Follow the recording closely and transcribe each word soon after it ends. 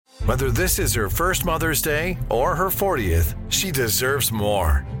Whether this is her first Mother's Day or her 40th, she deserves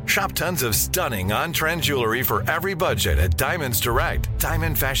more. Shop tons of stunning on-trend jewelry for every budget at Diamonds Direct.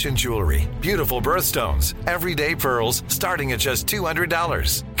 Diamond fashion jewelry, beautiful birthstones, everyday pearls starting at just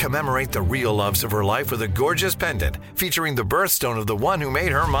 $200. Commemorate the real loves of her life with a gorgeous pendant featuring the birthstone of the one who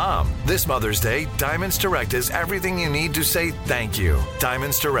made her mom. This Mother's Day, Diamonds Direct is everything you need to say thank you.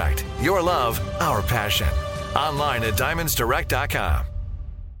 Diamonds Direct. Your love, our passion. Online at diamondsdirect.com.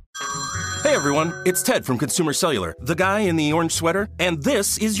 Hey everyone, it's Ted from Consumer Cellular, the guy in the orange sweater, and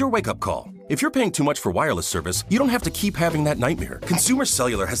this is your wake-up call. If you're paying too much for wireless service, you don't have to keep having that nightmare. Consumer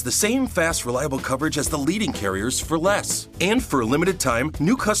Cellular has the same fast, reliable coverage as the leading carriers for less. And for a limited time,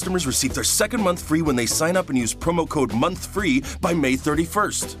 new customers receive their second month free when they sign up and use promo code MONTHFREE by May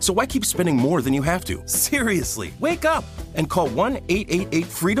 31st. So why keep spending more than you have to? Seriously, wake up and call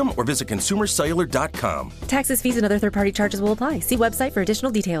 1-888-FREEDOM or visit consumercellular.com. Taxes, fees, and other third-party charges will apply. See website for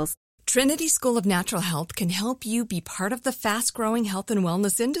additional details. Trinity School of Natural Health can help you be part of the fast-growing health and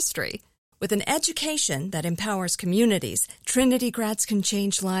wellness industry. With an education that empowers communities, Trinity grads can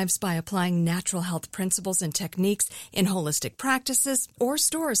change lives by applying natural health principles and techniques in holistic practices or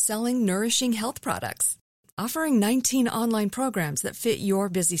stores selling nourishing health products. Offering 19 online programs that fit your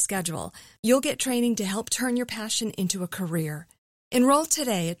busy schedule, you'll get training to help turn your passion into a career. Enroll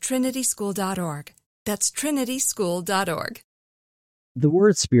today at trinityschool.org. That's trinityschool.org. The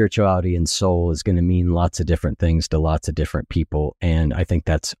word spirituality and soul is going to mean lots of different things to lots of different people, and I think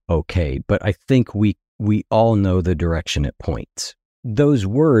that's okay. But I think we all know the direction it points. Those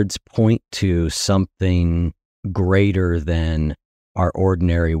words point to something greater than our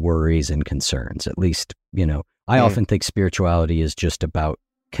ordinary worries and concerns. At least, I often think spirituality is just about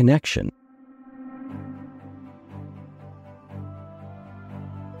connection.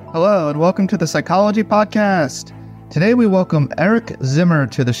 Hello, and welcome to the Psychology Podcast. Today we welcome Eric Zimmer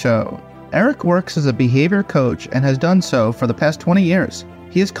to the show. Eric works as a behavior coach and has done so for the past 20 years.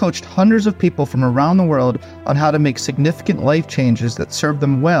 He has coached hundreds of people from around the world on how to make significant life changes that serve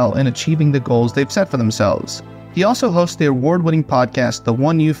them well in achieving the goals they've set for themselves. He also hosts the award-winning podcast, The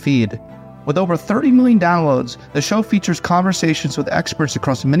One You Feed. With over 30 million downloads, the show features conversations with experts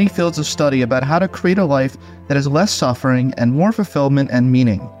across many fields of study about how to create a life that has less suffering and more fulfillment and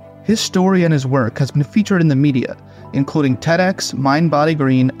meaning. His story and his work has been featured in the media, including TEDx, Mind Body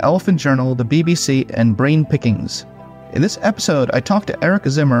Green, Elephant Journal, the BBC, and Brain Pickings. In this episode, I talked to Eric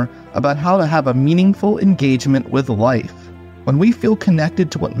Zimmer about how to have a meaningful engagement with life. When we feel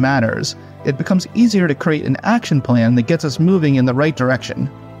connected to what matters, it becomes easier to create an action plan that gets us moving in the right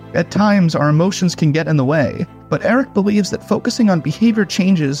direction. At times, our emotions can get in the way, but Eric believes that focusing on behavior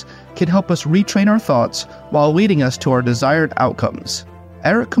changes can help us retrain our thoughts while leading us to our desired outcomes.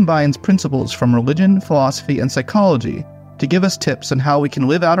 Eric combines principles from religion, philosophy, and psychology to give us tips on how we can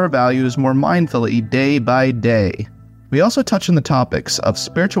live out our values more mindfully day by day. We also touch on the topics of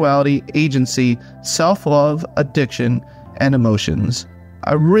spirituality, agency, self-love, addiction, and emotions.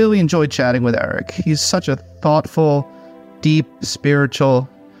 I really enjoyed chatting with Eric. He's such a thoughtful, deep, spiritual,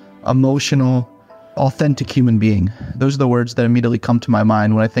 emotional, authentic human being. Those are the words that immediately come to my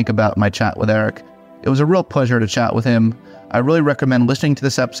mind when I think about my chat with Eric. It was a real pleasure to chat with him. I really recommend listening to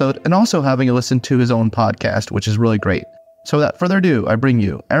this episode and also having a listen to his own podcast, which is really great. So without further ado, I bring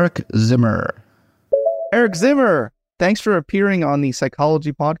you Eric Zimmer. Eric Zimmer, thanks for appearing on the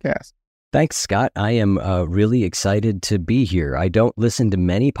Psychology Podcast. Thanks, Scott. I am really excited to be here. I don't listen to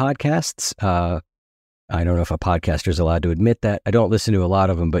many podcasts. I don't know if a podcaster is allowed to admit that. I don't listen to a lot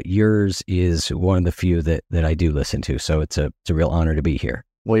of them, but yours is one of the few that I do listen to. So it's a real honor to be here.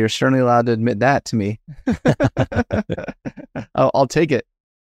 Well, you're certainly allowed to admit that to me. I'll take it.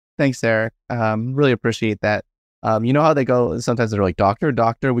 Thanks, Eric. Really appreciate that. You know how they go, sometimes they're like, doctor.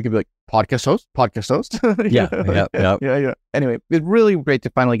 We could be like, podcast host. Yeah. Anyway, it's really great to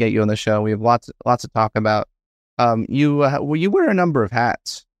finally get you on the show. We have lots to talk about. You wear a number of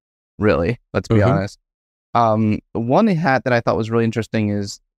hats, really. Let's be honest. One hat that I thought was really interesting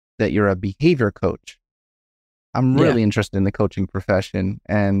is that you're a behavior coach. I'm really interested in the coaching profession,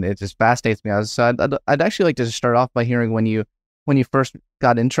 and it just fascinates me. I'd actually like to just start off by hearing when you first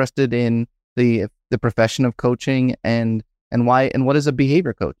got interested in the profession of coaching and why, and what is a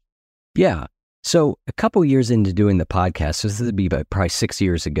behavior coach? Yeah. So a couple years into doing the podcast, so this would be about probably 6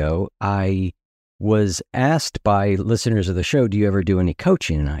 years ago, I was asked by listeners of the show, do you ever do any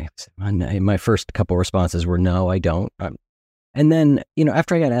coaching? And my first couple responses were, no, I don't. And then,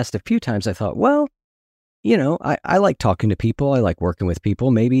 after I got asked a few times, I thought, well, I like talking to people. I like working with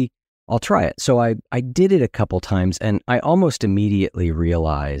people. Maybe I'll try it. So I did it a couple times, and I almost immediately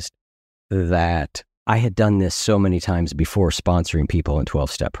realized that I had done this so many times before sponsoring people in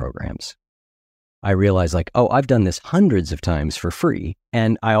 12-step programs. I realized like, oh, I've done this hundreds of times for free.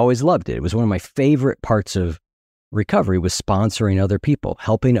 And I always loved it. It was one of my favorite parts of recovery was sponsoring other people,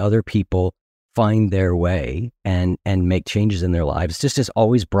 helping other people find their way and make changes in their lives. Just has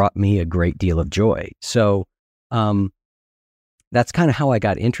always brought me a great deal of joy. So that's kind of how I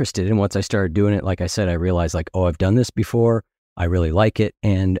got interested. And once I started doing it, like I said, I realized like, oh, I've done this before. I really like it.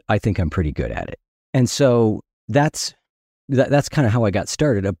 And I think I'm pretty good at it. And so that's kind of how I got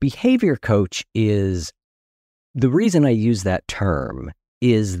started. A behavior coach is, the reason I use that term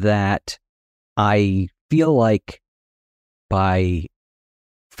is that I feel like by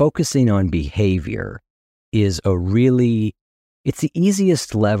focusing on behavior is it's the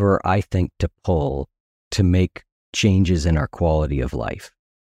easiest lever I think to pull to make changes in our quality of life.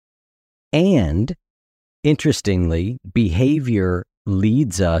 And interestingly, behavior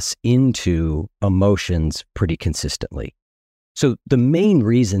leads us into emotions pretty consistently. So the main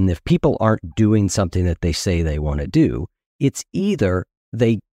reason if people aren't doing something that they say they want to do, it's either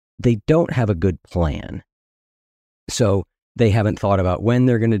they don't have a good plan. So they haven't thought about when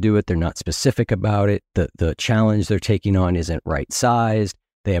they're going to do it. They're not specific about it. The challenge they're taking on isn't right sized.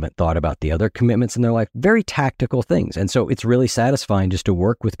 They haven't thought about the other commitments in their life. Very tactical things. And so it's really satisfying just to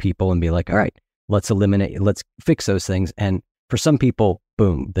work with people and be like, all right, let's fix those things. And for some people,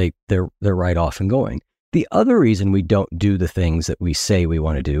 boom, they're right off and going. The other reason we don't do the things that we say we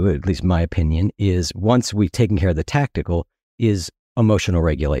want to do, at least my opinion, is once we've taken care of the tactical, is emotional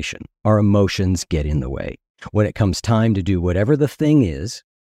regulation. Our emotions get in the way. When it comes time to do whatever the thing is,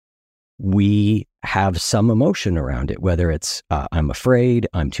 we have some emotion around it, whether it's I'm afraid,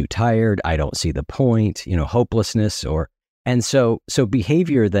 I'm too tired, I don't see the point, hopelessness, and so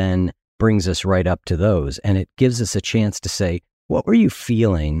behavior then brings us right up to those, and it gives us a chance to say, what were you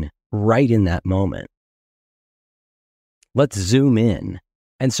feeling right in that moment? Let's zoom in.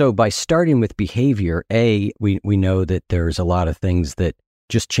 And so by starting with behavior, we know that there's a lot of things that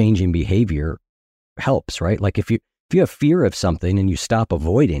just changing behavior helps, right? Like if you have fear of something and you stop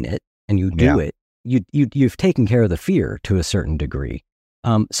avoiding it and you do it, you've taken care of the fear to a certain degree.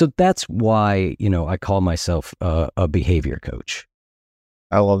 So that's why, I call myself a behavior coach.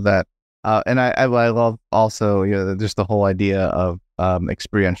 I love that. And I love also, just the whole idea of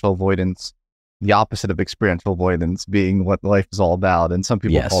experiential avoidance, the opposite of experiential avoidance being what life is all about. And some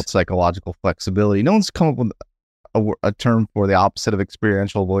people call it psychological flexibility. No one's come up with a term for the opposite of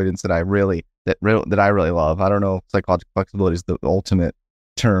experiential avoidance that I really love. I don't know if psychological flexibility is the ultimate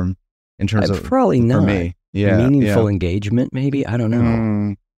term in terms of probably not. For me. Yeah, meaningful engagement, maybe. I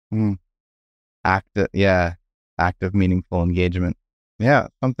don't know. Active, meaningful engagement. Yeah,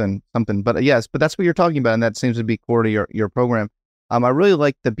 something. But yes, but that's what you're talking about, and that seems to be core to your program. I really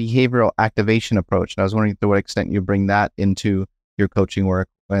like the behavioral activation approach, and I was wondering to what extent you bring that into your coaching work,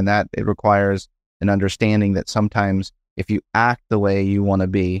 and that it requires an understanding that sometimes if you act the way you want to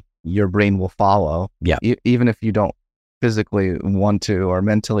be, your brain will follow. Yeah. Even if you don't physically want to or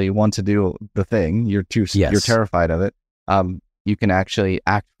mentally want to do the thing, you're terrified of it. You can actually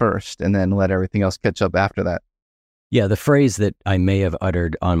act first and then let everything else catch up after that. Yeah, the phrase that I may have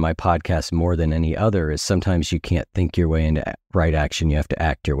uttered on my podcast more than any other is sometimes you can't think your way into right action, you have to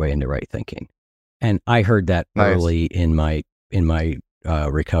act your way into right thinking. And I heard that early in my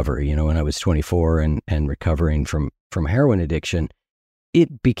recovery, when I was 24 and recovering from heroin addiction.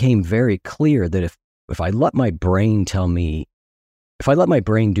 It became very clear that if I let my brain do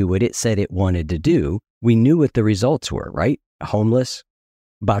what it said it wanted to do, we knew what the results were, right? Homeless,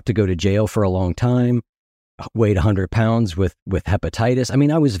 about to go to jail for a long time, weighed 100 pounds with hepatitis. I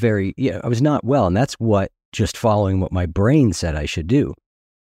mean, I was not well. And that's what just following what my brain said I should do.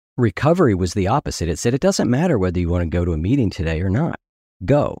 Recovery was the opposite. It said, it doesn't matter whether you want to go to a meeting today or not.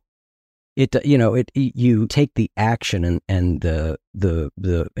 Go. You take the action and the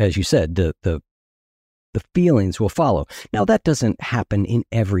as you said, the feelings will follow. Now that doesn't happen in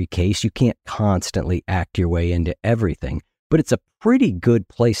every case. You can't constantly act your way into everything, but it's a pretty good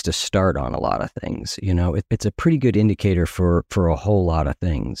place to start on a lot of things. It's a pretty good indicator for a whole lot of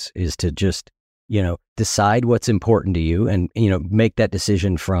things, is to just, decide what's important to you and, make that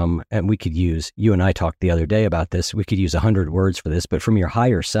decision from, and we could use, you and I talked the other day about this, we could use 100 words for this, but from your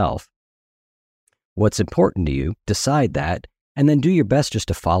higher self, what's important to you, decide that, and then do your best just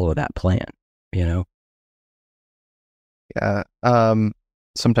to follow that plan, Yeah.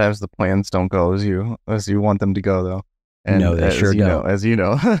 Sometimes the plans don't go as you want them to go, though. And no, they sure don't. As you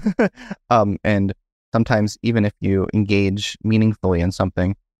know. And sometimes even if you engage meaningfully in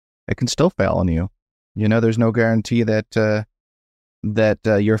something, it can still fail on you. There's no guarantee that that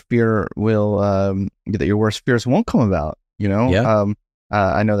your fear will that your worst fears won't come about. Yeah.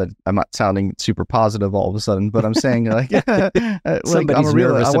 I know that I'm not sounding super positive all of a sudden, but I'm saying like Somebody's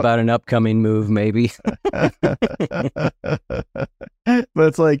nervous about an upcoming move, maybe. But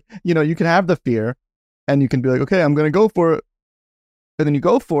it's like, you can have the fear and you can be like, okay, I'm going to go for it. And then you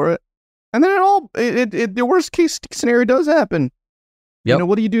go for it. And then the worst case scenario does happen. Yep.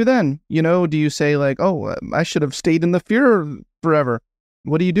 What do you do then? Do you say like, oh, I should have stayed in the fear forever?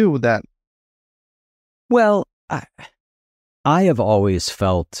 What do you do with that? Well, I have always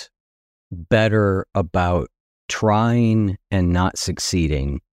felt better about trying and not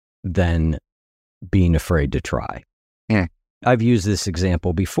succeeding than being afraid to try. Yeah. I've used this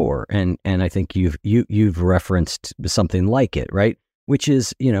example before, and I think you've referenced something like it, right? Which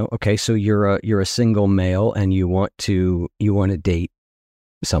is, okay, so you're a single male and you want to date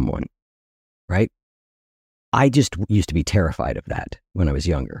someone, right? I just used to be terrified of that when I was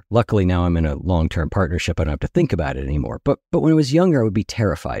younger. Luckily now I'm in a long-term partnership. I don't have to think about it anymore. But when I was younger, I would be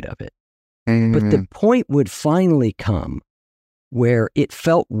terrified of it. Mm-hmm. But the point would finally come where it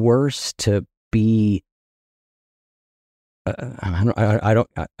felt worse to be. I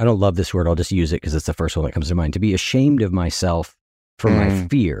don't love this word. I'll just use it because it's the first one that comes to mind. To be ashamed of myself for my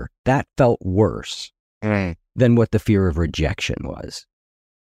fear, that felt worse than what the fear of rejection was.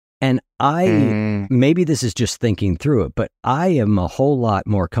 And maybe this is just thinking through it, but I am a whole lot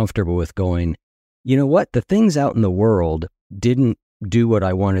more comfortable with going, you know what? The things out in the world didn't do what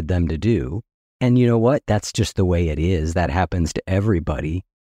I wanted them to do. And you know what? That's just the way it is. That happens to everybody.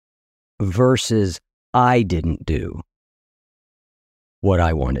 Versus I didn't do what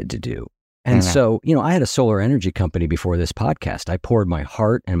I wanted to do. And so, I had a solar energy company before this podcast. I poured my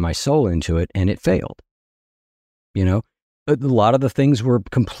heart and my soul into it and it failed. A lot of the things were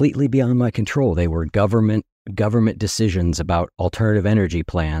completely beyond my control. They were government decisions about alternative energy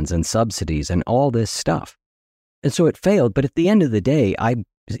plans and subsidies and all this stuff. And so it failed. But at the end of the day, I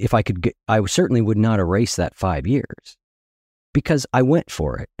certainly would not erase that 5 years because I went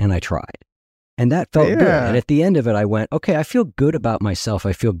for it and I tried. And that felt good. And at the end of it, I went, okay, I feel good about myself.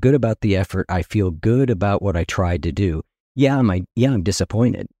 I feel good about the effort. I feel good about what I tried to do. Yeah, I'm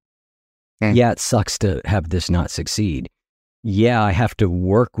disappointed. Yeah, it sucks to have this not succeed. Yeah, I have to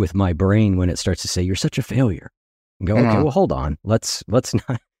work with my brain when it starts to say you're such a failure. And go, okay, well, hold on. Let's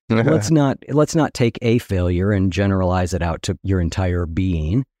not take a failure and generalize it out to your entire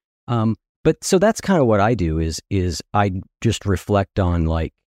being. But so that's kind of what I do is I just reflect on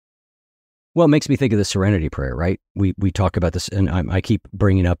like, well, it makes me think of the Serenity Prayer, right? We talk about this, and I keep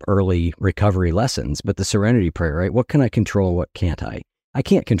bringing up early recovery lessons, but the Serenity Prayer, right? What can I control? What can't I? I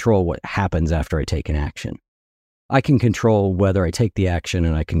can't control what happens after I take an action. I can control whether I take the action,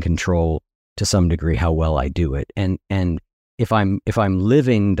 and I can control to some degree how well I do it. And if I'm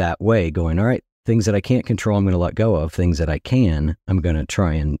living that way, going, all right, things that I can't control, I'm going to let go of. Things that I can, I'm going to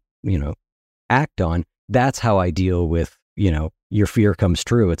try and act on. That's how I deal with your fear comes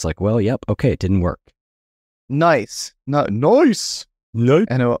true. It's like, well, yep, okay, it didn't work. Nice, nice.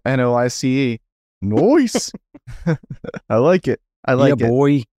 N-O-I-C-E. Nice. I like it. Yeah,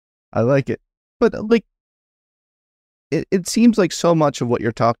 boy. I like it. But like, it seems like so much of what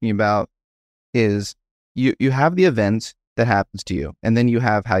you're talking about is you have the event that happens to you, and then you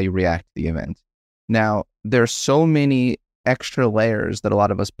have how you react to the event. Now, there's so many extra layers that a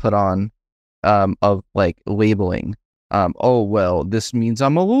lot of us put on of like labeling. Oh, well, this means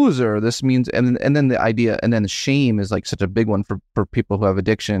I'm a loser. This means, and then the idea, and then the shame is like such a big one for people who have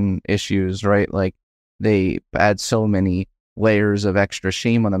addiction issues, right? Like they add so many layers of extra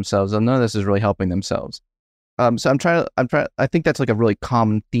shame on themselves, and none of this is really helping themselves. So I think that's like a really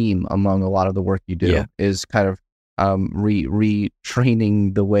common theme among a lot of the work you do is kind of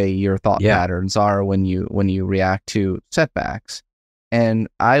retraining the way your thought patterns are when you react to setbacks. And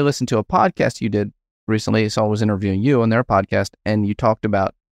I listened to a podcast you did recently, so I was interviewing you on their podcast, and you talked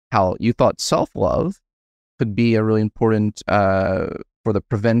about how you thought self-love could be a really important for the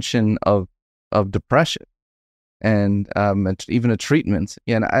prevention of depression and even a treatment.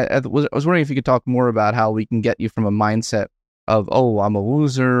 And I was wondering if you could talk more about how we can get you from a mindset of, oh, I'm a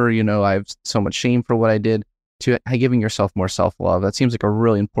loser, I have so much shame for what I did, to giving yourself more self-love. That seems like a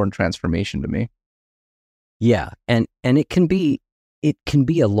really important transformation to me. Yeah, and it can be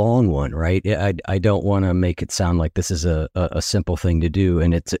a long one, right? I don't want to make it sound like this is a simple thing to do,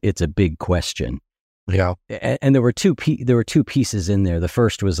 and it's a big question. Yeah. And there were two pieces in there. The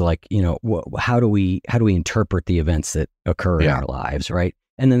first was like, how do we interpret the events that occur in our lives, right?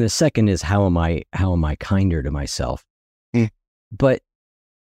 And then the second is how am I kinder to myself? But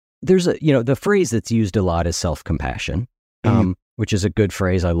there's the phrase that's used a lot is self-compassion, which is a good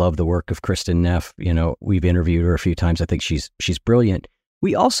phrase. I love the work of Kristen Neff. You know, we've interviewed her a few times. I think she's brilliant.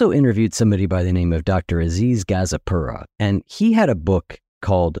 We also interviewed somebody by the name of Dr. Aziz Gazapura, and he had a book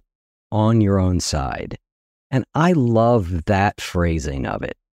called On Your Own Side. And I love that phrasing of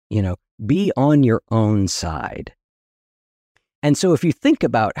it. You know, be on your own side. And so if you think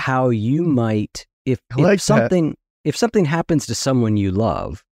about how you might, if something happens to someone you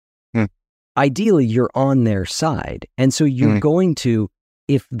love, ideally you're on their side. And so you're going to,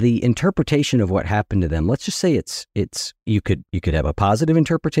 if the interpretation of what happened to them, let's just say it's you could have a positive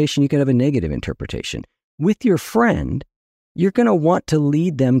interpretation, you could have a negative interpretation. With your friend, you're going to want to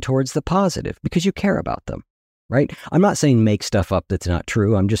lead them towards the positive because you care about them, right? I'm not saying make stuff up that's not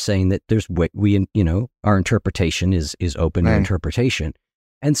true. I'm just saying that there's our interpretation is open to interpretation.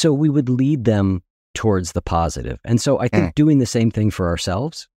 And so we would lead them towards the positive. And so I think doing the same thing for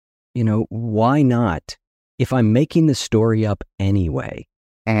ourselves, you know, why not? If I'm making the story up anyway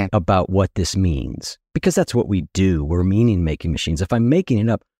about what this means, because that's what we do. We're meaning-making machines. If I'm making it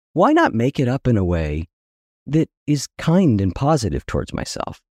up, why not make it up in a way that is kind and positive towards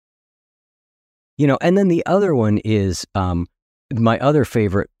myself? You know, and then the other one is, my other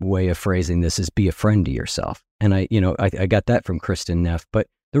favorite way of phrasing this is be a friend to yourself. And I got that from Kristen Neff, but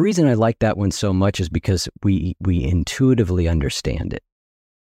the reason I like that one so much is because we intuitively understand it.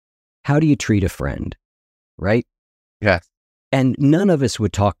 How do you treat a friend, right? Yes. And none of us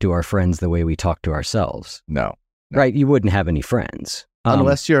would talk to our friends the way we talk to ourselves. No. Right? You wouldn't have any friends.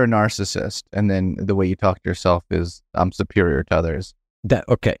 Unless you're a narcissist, and then the way you talk to yourself is, I'm superior to others.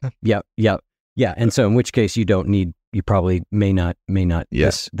 Okay. Yeah. And so in which case you probably may not,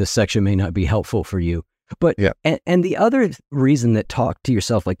 this section may not be helpful for you. But, and the other reason that talk to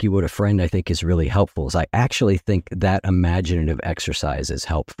yourself like you would a friend, I think is really helpful is I actually think that imaginative exercise is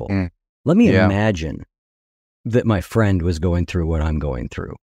helpful. Let me imagine that my friend was going through what I'm going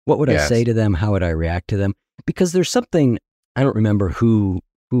through. What would I say to them? How would I react to them? Because there's something, I don't remember who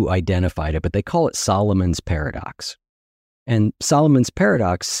identified it, but they call it Solomon's paradox. And Solomon's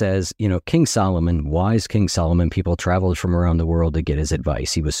paradox says, you know, wise King Solomon, people traveled from around the world to get his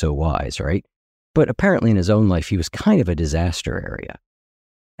advice. He was so wise, right? But apparently in his own life, he was kind of a disaster area.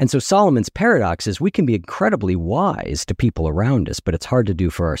 And so Solomon's paradox is we can be incredibly wise to people around us, but it's hard to do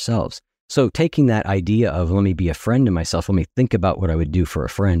for ourselves. So taking that idea of let me be a friend to myself, let me think about what I would do for a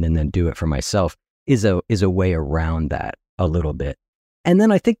friend and then do it for myself is a way around that a little bit. And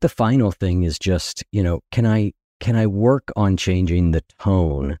then I think the final thing is just, you know, can I work on changing the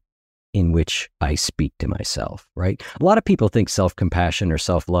tone in which I speak to myself, right? A lot of people think self-compassion or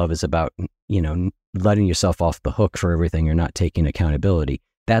self-love is about, you know, letting yourself off the hook for everything or not taking accountability.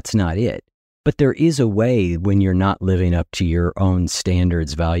 That's not it. But there is a way when you're not living up to your own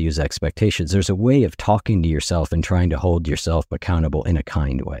standards, values, expectations. There's a way of talking to yourself and trying to hold yourself accountable in a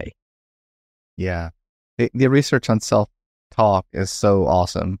kind way. Yeah. The research on self-talk is so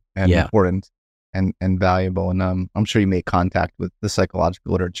awesome and important and valuable. And I'm sure you make contact with the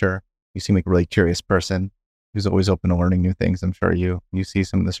psychological literature. You seem like a really curious person who's always open to learning new things. I'm sure you see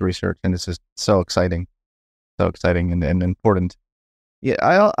some of this research, and it's just so exciting and important.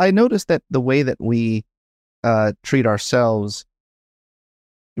 Yeah, I noticed that the way that we treat ourselves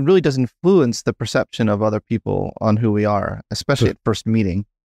really does influence the perception of other people on who we are, especially at first meeting.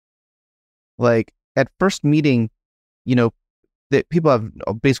 Like at first meeting, you know, that people have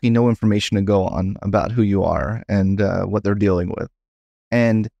basically no information to go on about who you are and what they're dealing with.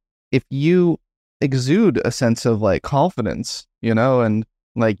 And if you exude a sense of like confidence, you know, and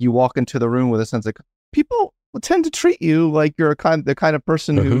like you walk into the room with a sense of people will tend to treat you like you're the kind of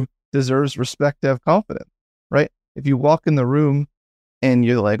person who deserves respect to have confidence, right? If you walk in the room and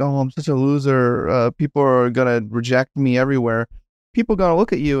you're like, oh, I'm such a loser, people are going to reject me everywhere, people are going to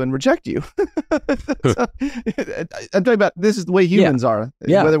look at you and reject you. So, I'm talking about this is the way humans are,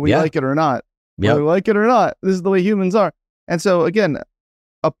 whether we like it or not. Whether we like it or not, this is the way humans are. And so again,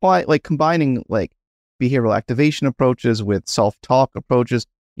 combining like behavioral activation approaches with self-talk approaches,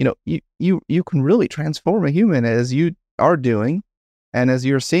 you know, you can really transform a human as you are doing and as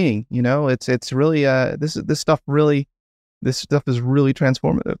you're seeing, you know, it's really this stuff is really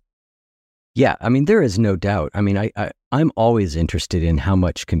transformative. Yeah, I mean, there is no doubt. I mean, I'm always interested in how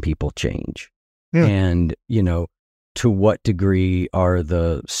much can people change, and you know, to what degree are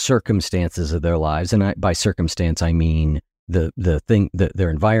the circumstances of their lives, and by circumstance I mean their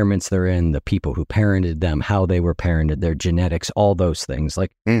environments they're in, the people who parented them, how they were parented, their genetics, all those things.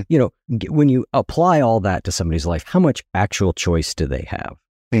 Like, you know, when you apply all that to somebody's life, how much actual choice do they have?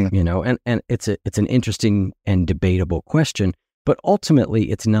 You know, and it's an interesting and debatable question, but ultimately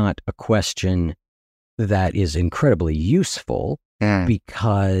it's not a question that is incredibly useful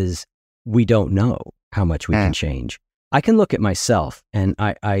because we don't know how much we can change. I can look at myself, and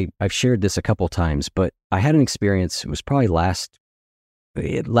I've shared this a couple times, but I had an experience. It was probably last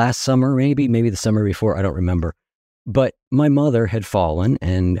summer, maybe the summer before. I don't remember. But my mother had fallen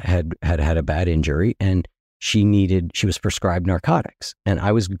and had a bad injury, and she was prescribed narcotics. And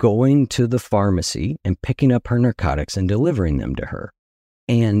I was going to the pharmacy and picking up her narcotics and delivering them to her.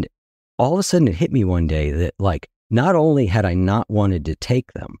 And all of a sudden it hit me one day that, like, not only had I not wanted to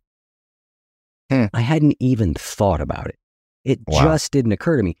take them, I hadn't even thought about it. It just didn't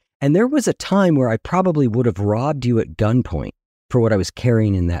occur to me. And there was a time where I probably would have robbed you at gunpoint for what I was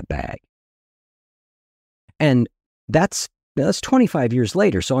carrying in that bag. And that's 25 years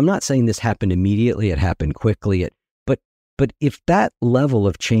later. So I'm not saying this happened immediately. It happened quickly. But if that level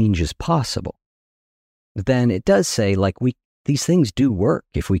of change is possible, then it does say, like, these things do work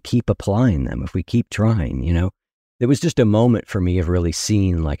if we keep applying them, if we keep trying, you know. It was just a moment for me of really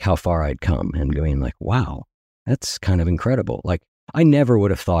seeing, like, how far I'd come and going, like, wow, that's kind of incredible. Like, I never would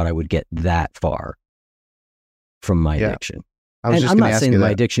have thought I would get that far from my addiction. And I'm not saying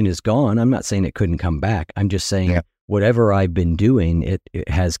my addiction is gone. I'm not saying it couldn't come back. I'm just saying whatever I've been doing, it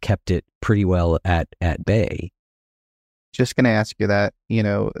has kept it pretty well at bay. Just going to ask you that, you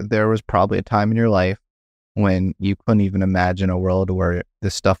know, there was probably a time in your life when you couldn't even imagine a world where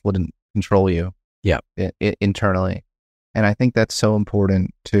this stuff wouldn't control you. Yeah, internally. And I think that's so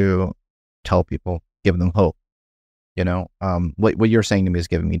important to tell people, give them hope. You know, what you're saying to me is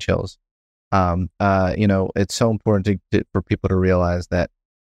giving me chills. You know, it's so important for people to realize that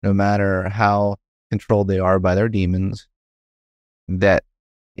no matter how controlled they are by their demons, that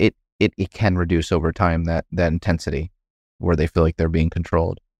it can reduce over time, that intensity where they feel like they're being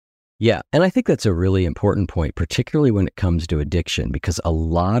controlled. Yeah, and I think that's a really important point, particularly when it comes to addiction, because a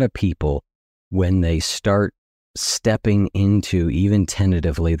lot of people, when they start stepping into, even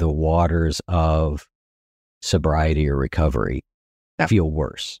tentatively, the waters of sobriety or recovery, feel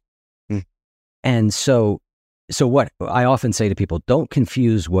worse. And so what I often say to people, don't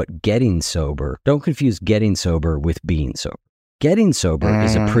confuse getting sober with being sober. Getting sober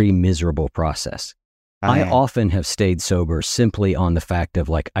is a pretty miserable process. I often have stayed sober simply on the fact of,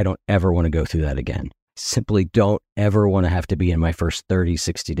 like, I don't ever want to go through that again. Simply don't ever want to have to be in my first 30,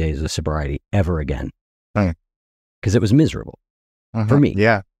 60 days of sobriety ever again. Because it was miserable for me.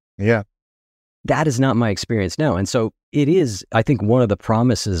 Yeah. That is not my experience now. And so it is, I think, one of the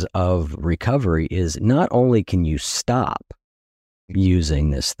promises of recovery is not only can you stop using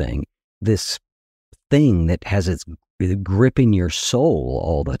this thing that has its gripping your soul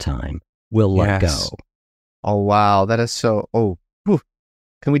all the time, will let go. Oh, wow. That is so,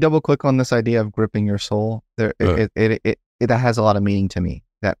 Can we double click on this idea of gripping your soul? It has a lot of meaning to me.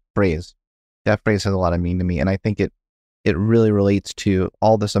 That phrase has a lot of meaning to me. And I think it really relates to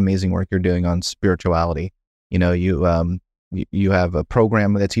all this amazing work you're doing on spirituality. You know, you have a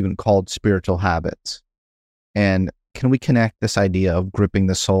program that's even called Spiritual Habits. And can we connect this idea of gripping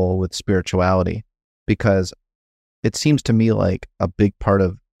the soul with spirituality? Because it seems to me like a big part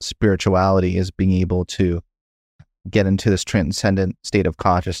of spirituality is being able to get into this transcendent state of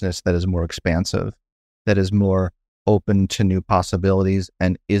consciousness that is more expansive, that is more open to new possibilities,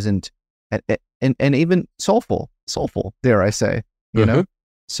 and isn't and even soulful, dare I say, you know?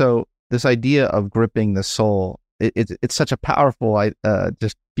 So this idea of gripping the soul, it's such a powerful,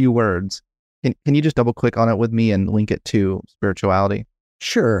 just few words. Can you just double click on it with me and link it to spirituality?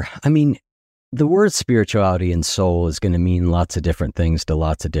 Sure. I mean, the word spirituality and soul is going to mean lots of different things to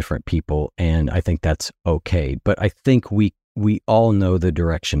lots of different people, and I think that's okay. But I think we all know the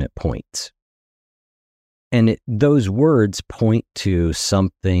direction it points. And those words point to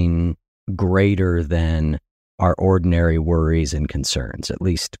something greater than our ordinary worries and concerns. At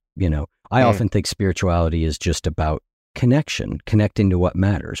least, you know, I often think spirituality is just about connecting to what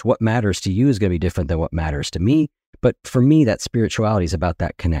matters. What matters to you is going to be different than what matters to me. But for me, that spirituality is about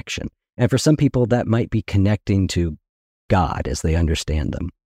that connection. And for some people, that might be connecting to God as they understand them.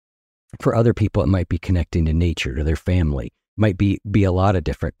 For other people, it might be connecting to nature, to their family, might be a lot of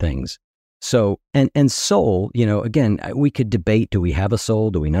different things. So, and soul, you know, again, we could debate, do we have a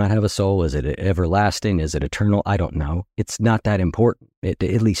soul? Do we not have a soul? Is it everlasting? Is it eternal? I don't know. It's not that important, at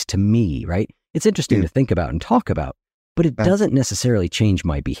least to me, right? It's interesting to think about and talk about, but it doesn't necessarily change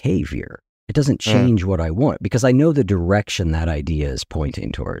my behavior. It doesn't change what I want, because I know the direction that idea is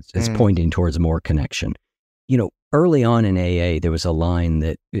pointing towards. It's pointing towards more connection. You know, early on in AA, there was a line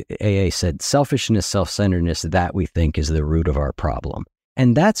that AA said, selfishness, self-centeredness, that we think is the root of our problem.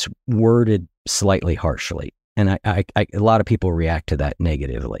 And that's worded slightly harshly. And a lot of people react to that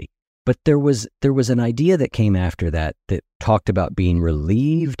negatively. But there was an idea that came after that talked about being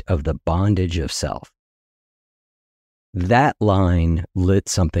relieved of the bondage of self. That line lit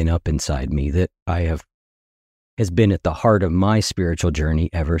something up inside me that has been at the heart of my spiritual journey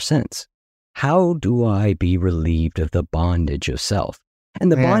ever since. How do I be relieved of the bondage of self?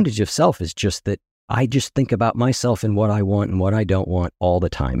 And the bondage of self is just that I just think about myself and what I want and what I don't want all the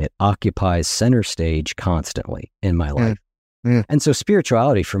time. It occupies center stage constantly in my life. And so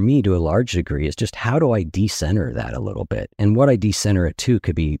spirituality for me to a large degree is just how do I decenter that a little bit? And what I decenter it to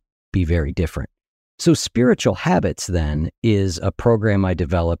could be very different. So spiritual habits then is a program I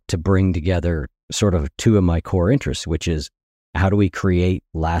developed to bring together sort of two of my core interests, which is how do we create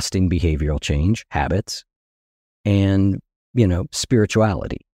lasting behavioral change, habits, and,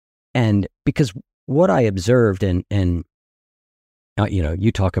 spirituality. And because what I observed and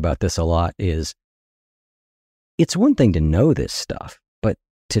you talk about this a lot is it's one thing to know this stuff, but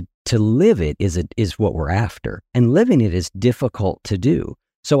to live it is what we're after. And living it is difficult to do.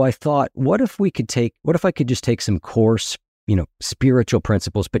 So I thought, what if I could just take some core, spiritual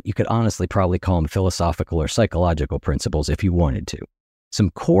principles, but you could honestly probably call them philosophical or psychological principles if you wanted to.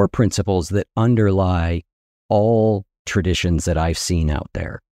 Some core principles that underlie all traditions that I've seen out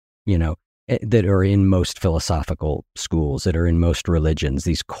there, that are in most philosophical schools, that are in most religions,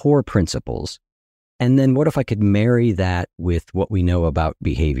 these core principles. And then what if I could marry that with what we know about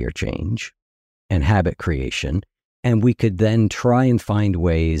behavior change and habit creation? And we could then try and find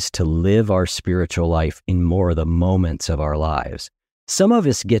ways to live our spiritual life in more of the moments of our lives. Some of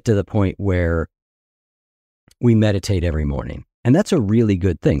us get to the point where we meditate every morning, and that's a really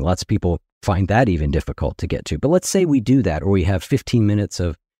good thing. Lots of people find that even difficult to get to. But let's say we do that, or we have 15 minutes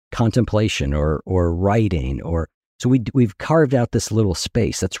of contemplation or writing, so we've carved out this little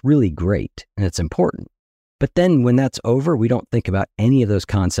space. That's really great, and it's important. But then when that's over, we don't think about any of those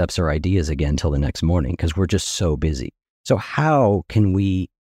concepts or ideas again till the next morning because we're just so busy. So how can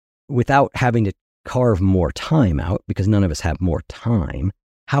we, without having to carve more time out, because none of us have more time,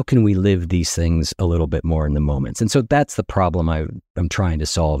 how can we live these things a little bit more in the moments? And so that's the problem I'm trying to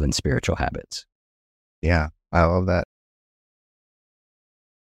solve in spiritual habits. Yeah, I love that.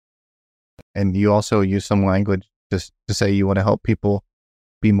 And you also use some language just to say you want to help people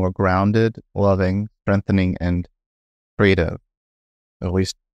be more grounded, loving, strengthening, and creative. At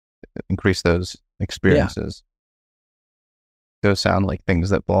least increase those experiences. Those sound like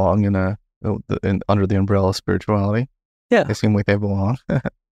things that belong under the umbrella of spirituality. Yeah, they seem like they belong. I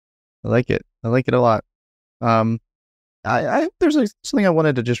like it. I like it a lot. There's something I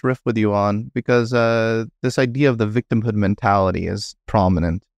wanted to just riff with you on because this idea of the victimhood mentality is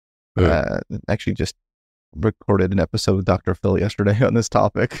prominent. Actually, just recorded an episode with Dr. Phil yesterday on this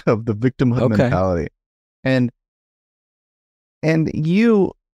topic of the victimhood mentality, and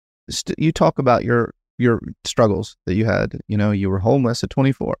you talk about your struggles that you had. You were homeless at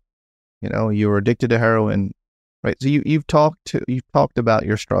 24. You were addicted to heroin, right? So you've talked about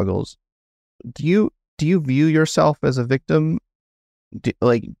your struggles. Do you view yourself as a victim?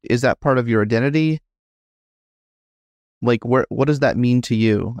 Is that part of your identity? What does that mean to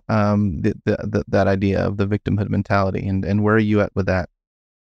you? That idea of the victimhood mentality, and where are you at with that?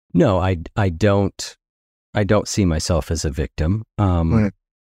 No, I don't see myself as a victim. Were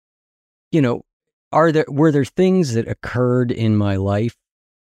there things that occurred in my life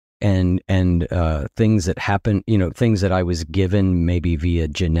and things that happened, things that I was given maybe via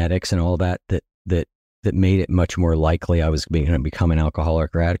genetics and all that made it much more likely I was going to become an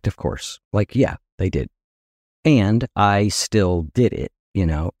alcoholic or addict? Of course. Yeah, they did. And I still did it,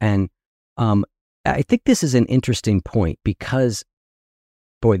 and I think this is an interesting point because,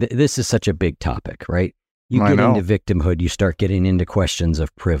 boy, this is such a big topic, right? You get into victimhood, you start getting into questions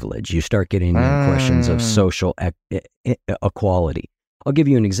of privilege, you start getting into questions of social equality. I'll give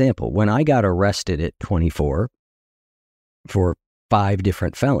you an example. When I got arrested at 24 for 5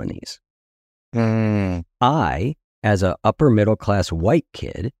 different felonies, I, as a upper middle class white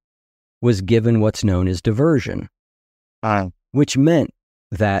kid, was given what's known as diversion, which meant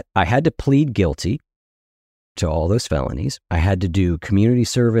that I had to plead guilty to all those felonies. I had to do community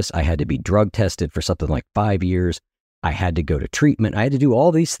service. I had to be drug tested for something like 5 years. I had to go to treatment. I had to do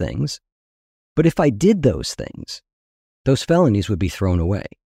all these things. But if I did those things, those felonies would be thrown away.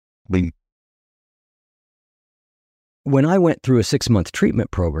 When I went through a 6-month treatment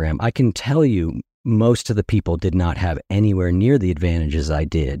program, I can tell you most of the people did not have anywhere near the advantages I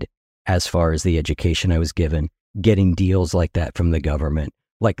did as far as the education I was given, getting deals like that from the government.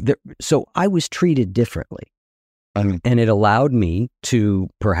 So I was treated differently. And it allowed me to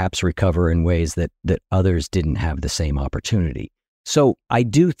perhaps recover in ways that others didn't have the same opportunity. So I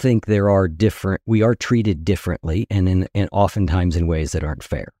do think we are treated differently and oftentimes in ways that aren't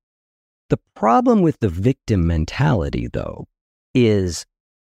fair. The problem with the victim mentality, though, is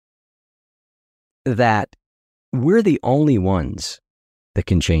that we're the only ones that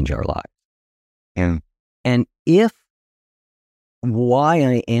can change our lives. And if why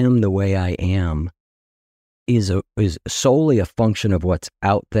I am the way I am is solely a function of what's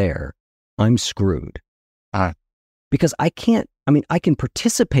out there, I'm screwed. Because I can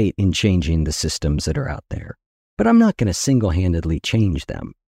participate in changing the systems that are out there, but I'm not going to single-handedly change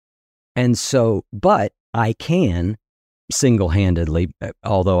them. And so, but I can single-handedly,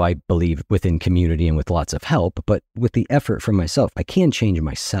 although I believe within community and with lots of help, but with the effort from myself, I can change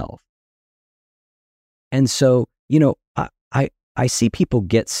myself. And so, I see people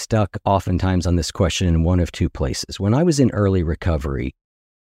get stuck oftentimes on this question in one of two places. When I was in early recovery,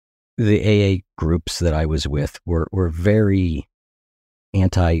 the AA groups that I was with were very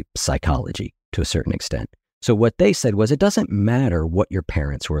anti-psychology to a certain extent. So what they said was, it doesn't matter what your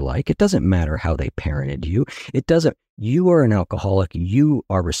parents were like. It doesn't matter how they parented you. You are an alcoholic. You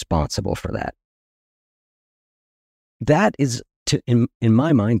are responsible for that. That is, in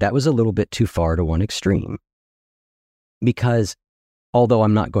my mind, that was a little bit too far to one extreme. Because although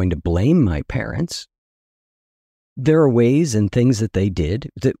I'm not going to blame my parents, there are ways and things that they did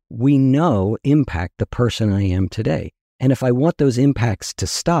that we know impact the person I am today. And if I want those impacts to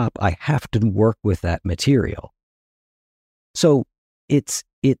stop, I have to work with that material. So it's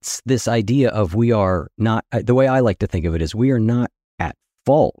this idea of we are not, the way I like to think of it is we are not at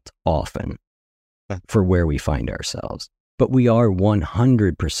fault often for where we find ourselves, but we are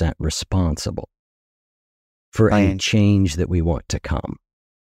 100% responsible for any change that we want to come.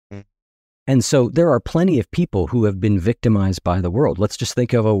 And so there are plenty of people who have been victimized by the world. Let's just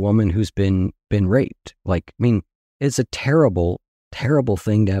think of a woman who's been raped. It's a terrible, terrible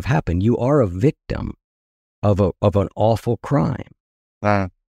thing to have happen. You are a victim of an awful crime. If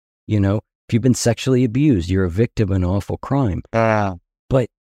you've been sexually abused, you're a victim of an awful crime. But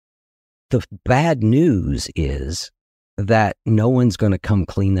the bad news is that no one's going to come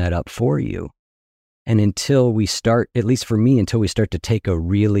clean that up for you. And until we start, at least for me, until we start to take a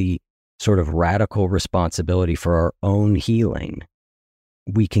really sort of radical responsibility for our own healing,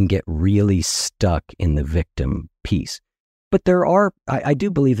 we can get really stuck in the victim piece. But I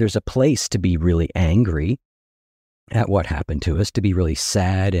do believe there's a place to be really angry at what happened to us, to be really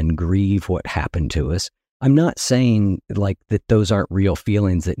sad and grieve what happened to us. I'm not saying that those aren't real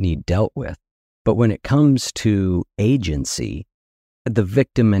feelings that need dealt with. But when it comes to agency, the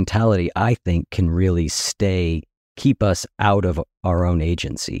victim mentality, I think, can really keep us out of our own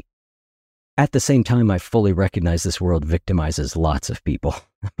agency. At the same time, I fully recognize this world victimizes lots of people.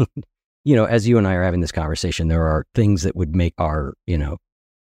 As you and I are having this conversation, there are things that would make our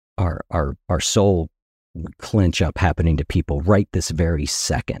soul clench up happening to people right this very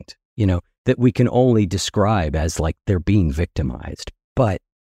second, that we can only describe as they're being victimized. But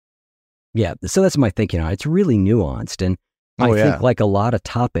yeah, so that's my thinking on it. It's really nuanced. And I think like a lot of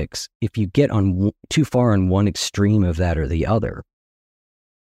topics, if you get on too far on one extreme of that or the other,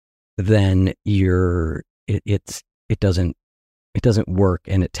 then it doesn't work,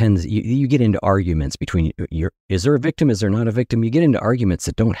 and it tends you get into arguments between is there a victim, is there not a victim? You get into arguments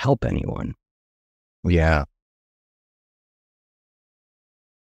that don't help anyone. Yeah,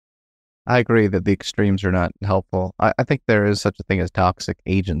 I agree that the extremes are not helpful. I think there is such a thing as toxic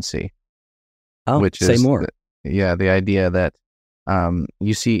agency. Which say is more. The idea that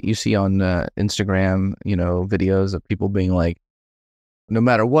you see on Instagram, videos of people being like, no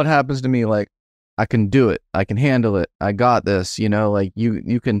matter what happens to me, I can do it, I can handle it, I got this, you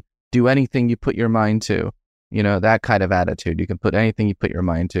can do anything you put your mind to, that kind of attitude. You can put anything you put your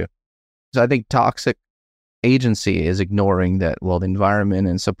mind to. So I think toxic agency is ignoring that, the environment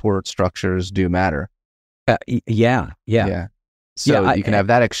and support structures do matter. Yeah. So you can have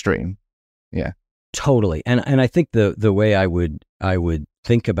that extreme. Yeah. Totally. And I think the way I would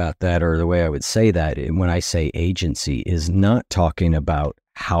think about that, or the way I would say that when I say agency, is not talking about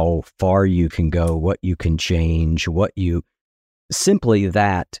how far you can go, what you can change, simply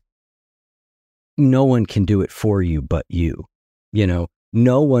that no one can do it for you but you.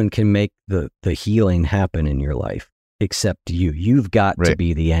 No one can make the healing happen in your life except you. You've got to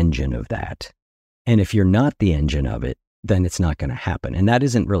be the engine of that. And if you're not the engine of it, then it's not going to happen. And that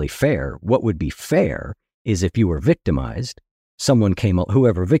isn't really fair. What would be fair is if you were victimized,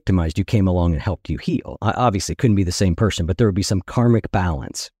 whoever victimized you came along and helped you heal. Obviously, it couldn't be the same person, but there would be some karmic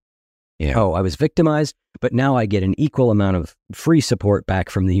balance. Yeah. Oh, I was victimized, but now I get an equal amount of free support back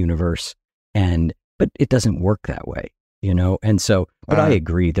from the universe. But it doesn't work that way. And so, but I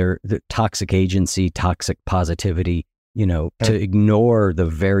agree, the toxic agency, toxic positivity, to ignore the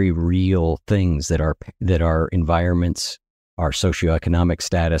very real things that our environments, our socioeconomic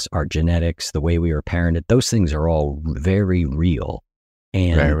status, our genetics, the way we were parented, those things are all very real.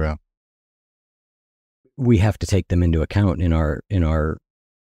 And very real. We have to take them into account in our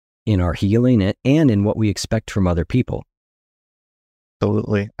healing and in what we expect from other people.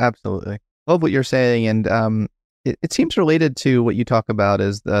 Absolutely. Love what you're saying, and it seems related to what you talk about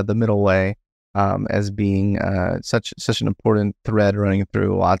as the middle way, as being such an important thread running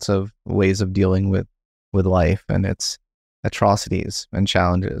through lots of ways of dealing with life and its atrocities and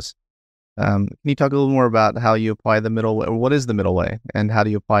challenges. Can you talk a little more about how you apply the middle way, or what is the middle way, and how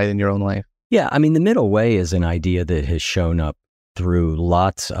do you apply it in your own life? Yeah, I mean, the middle way is an idea that has shown up through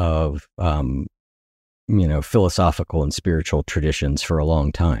lots of, philosophical and spiritual traditions for a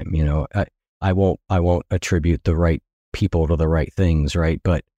long time. I won't attribute the right people to the right things, right?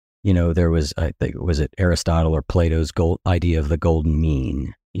 But, there was, I think, was it Aristotle or Plato's idea of the golden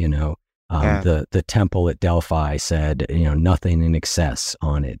mean, the temple at Delphi said, nothing in excess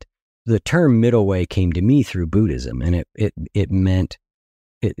on it. The term middle way came to me through Buddhism, and it meant,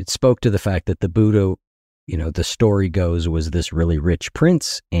 it spoke to the fact that the Buddha, the story goes, was this really rich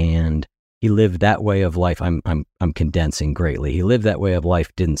prince, and he lived that way of life. I'm condensing greatly. He lived that way of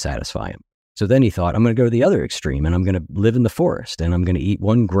life, didn't satisfy him. So then he thought, I'm going to go to the other extreme, and I'm going to live in the forest, and I'm going to eat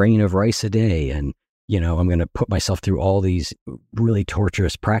 1 grain of rice a day, and I'm going to put myself through all these really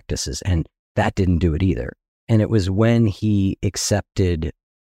torturous practices, and that didn't do it either. And it was when he accepted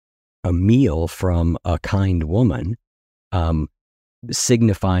a meal from a kind woman,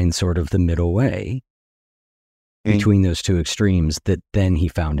 signifying sort of the middle way between those two extremes, that then he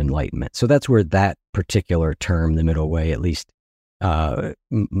found enlightenment. So that's where that particular term, the middle way, at least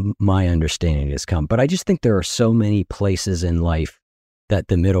my understanding has come. But I just think there are so many places in life that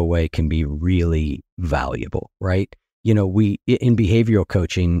the middle way can be really valuable, right? We, in behavioral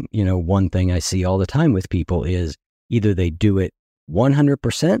coaching, one thing I see all the time with people is either they do it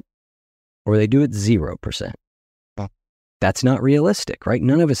 100% or they do it 0%. That's not realistic, right?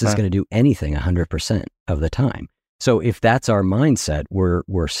 None of us is going to do anything 100% of the time. So if that's our mindset,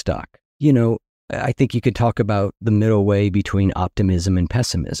 we're stuck. I think you could talk about the middle way between optimism and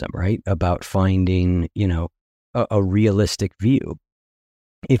pessimism, right? About finding, a realistic view.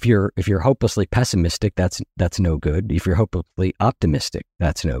 If you're hopelessly pessimistic, that's no good. If you're hopelessly optimistic,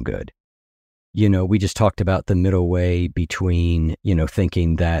 that's no good. We just talked about the middle way between,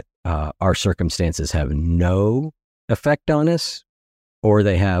 thinking that our circumstances have no effect on us, or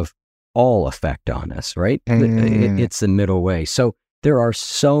they have all effect on us, right? It's the middle way. So there are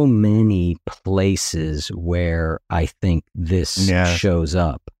so many places where I think this shows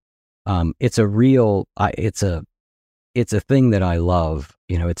up. It's a real, it's a thing that I love.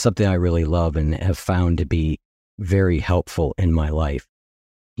 It's something I really love and have found to be very helpful in my life.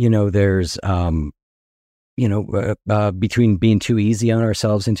 There's, between being too easy on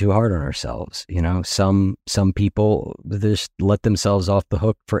ourselves and too hard on ourselves. Some people just let themselves off the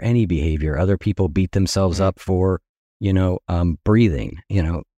hook for any behavior. Other people beat themselves up for, breathing.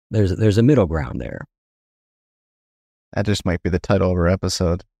 There's a middle ground there. That just might be the title of our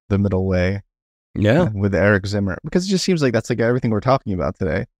episode, The Middle Way. Yeah. With Eric Zimmer. Because it just seems like that's like everything we're talking about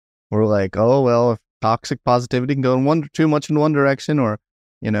today. We're like, oh, well, if toxic positivity can go in too much in one direction, or,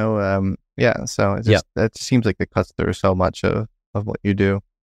 so it just, that seems like it cuts through so much of what you do.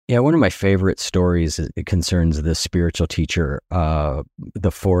 Yeah, one of my favorite stories, it concerns the spiritual teacher,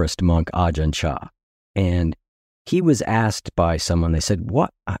 the forest monk Ajahn Chah. And he was asked by someone, they said,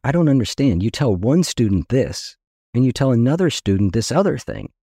 what? I don't understand. You tell one student this, and you tell another student this other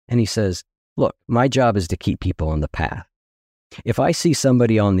thing. And he says, look, my job is to keep people on the path. If I see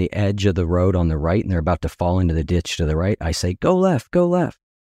somebody on the edge of the road on the right and they're about to fall into the ditch to the right, I say, go left, go left.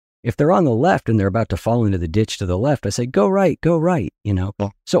 If they're on the left and they're about to fall into the ditch to the left, I say, go right,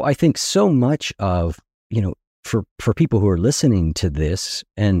 So I think so much of, for people who are listening to this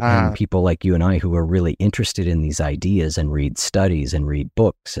and people like you and I who are really interested in these ideas and read studies and read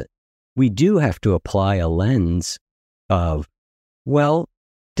books, we do have to apply a lens of, well,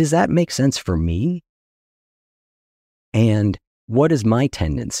 does that make sense for me? And what is my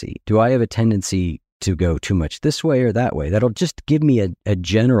tendency? Do I have a tendency to go too much this way or that way? That'll just give me a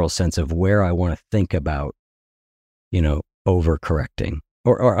general sense of where I want to think about, overcorrecting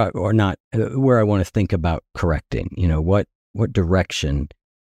or not, where I want to think about correcting, what direction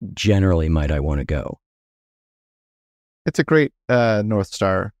generally might I want to go? It's a great North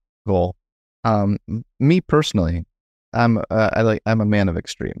Star goal. Me personally, I'm a man of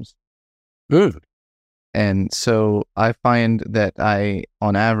extremes. And so I find that I,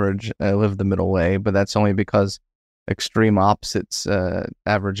 on average, live the middle way, but that's only because extreme opposites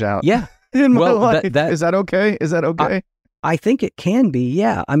average out. Yeah. In my Well, life. that Is that okay? Is that okay? I think it can be.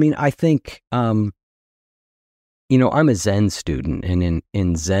 Yeah. I mean, I think, I'm a Zen student, and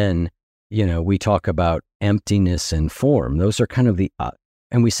in Zen, we talk about emptiness and form. Those are kind of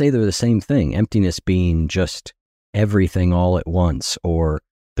and we say they're the same thing. Emptiness being just everything all at once, or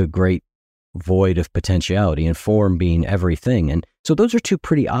the great void of potentiality, and form being everything. And so those are two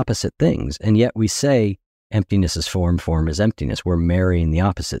pretty opposite things. And yet we say emptiness is form, form is emptiness. We're marrying the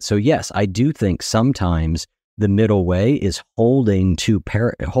opposite. So yes, I do think sometimes the middle way is holding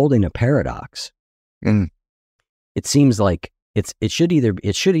a paradox. Mm. It seems like it should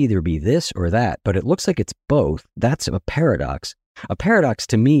either be this or that, but it looks like it's both. That's a paradox. A paradox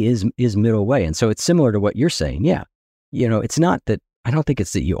to me is middle way. And so it's similar to what you're saying. Yeah. It's not that, I don't think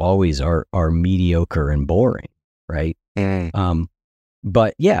it's that you always are mediocre and boring, right? Mm.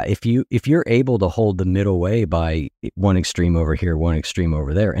 But yeah, if you're able to hold the middle way by one extreme over here, one extreme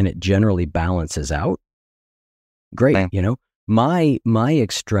over there, and it generally balances out, great. Mm. My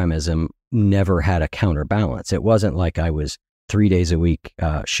extremism never had a counterbalance. It wasn't like I was 3 days a week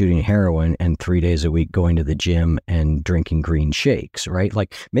shooting heroin and 3 days a week going to the gym and drinking green shakes, right?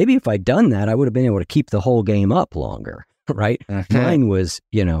 Like maybe if I'd done that, I would have been able to keep the whole game up longer, right? Mm-hmm. Mine was,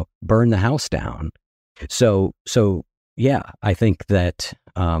 burn the house down. So yeah, I think that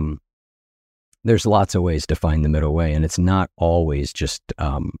there's lots of ways to find the middle way, and it's not always just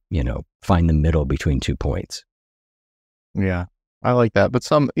find the middle between 2 points. Yeah, I like that. But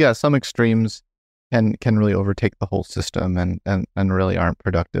some extremes can really overtake the whole system and really aren't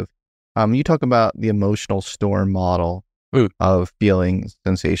productive. You talk about the emotional storm model of feelings,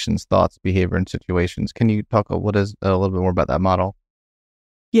 sensations, thoughts, behavior, and situations. Can you talk a little bit more about that model?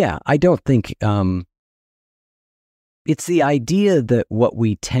 Yeah, I don't think it's the idea that what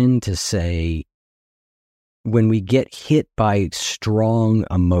we tend to say when we get hit by strong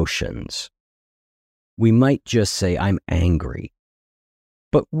emotions, we might just say, I'm angry.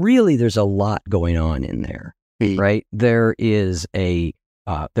 But really, there's a lot going on in there, right? There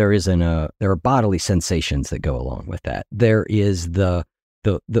are bodily sensations that go along with that. There is the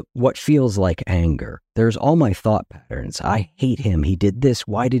what feels like anger. There's all my thought patterns. I hate him. He did this.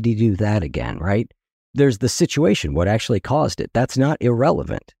 Why did he do that again? Right? There's the situation. What actually caused it? That's not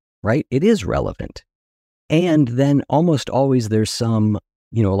irrelevant, right? It is relevant. And then almost always there's some,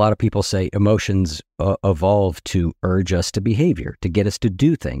 a lot of people say emotions evolve to urge us to behavior, to get us to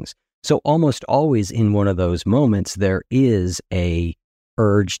do things. So almost always in one of those moments, there is a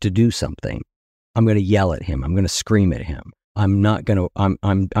urge to do something. I'm going to yell at him. I'm going to scream at him. I'm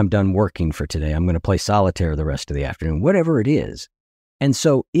done working for today. I'm going to play solitaire the rest of the afternoon, whatever it is. And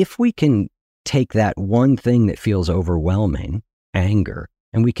so if we can take that one thing that feels overwhelming, anger,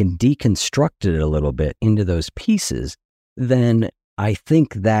 and we can deconstruct it a little bit into those pieces, then I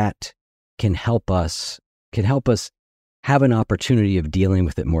think that can help us have an opportunity of dealing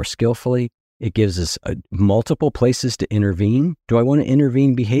with it more skillfully. It gives us multiple places to intervene. Do I want to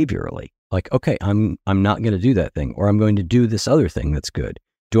intervene behaviorally? Like, okay, I'm not going to do that thing, or I'm going to do this other thing that's good.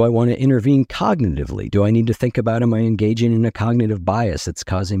 Do I want to intervene cognitively? Do I need to think about, am I engaging in a cognitive bias that's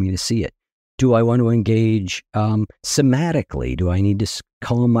causing me to see it? Do I want to engage somatically? Do I need to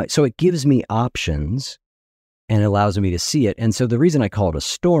calm so it gives me options and allows me to see it. And so the reason I call it a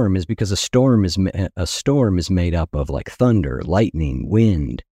storm is because a storm is made up of like thunder, lightning,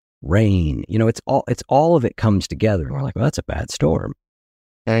 wind, rain. It's all of it comes together. And we're like, well, that's a bad storm.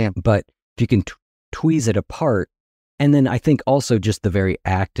 Yeah. But if you can tweeze it apart, and then I think also just the very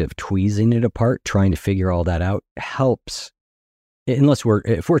act of tweezing it apart, trying to figure all that out helps. If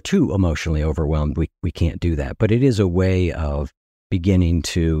we're too emotionally overwhelmed, we can't do that. But it is a way of beginning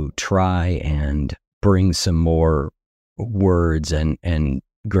to try and bring some more words and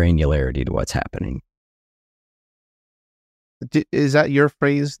granularity to what's happening. Is that your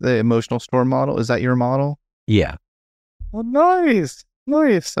phrase, the emotional storm model? Is that your model? Yeah. Well, nice.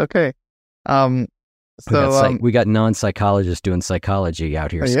 Okay. We got non-psychologists doing psychology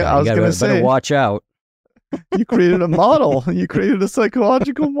out here, Scott. Yeah, I was going to say, better watch out. You created a model. You created a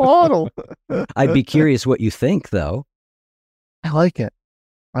psychological model. I'd be curious what you think, though. I like it.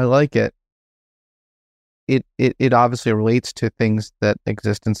 It obviously relates to things that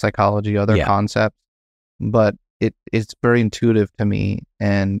exist in psychology, other concepts, but it's very intuitive to me,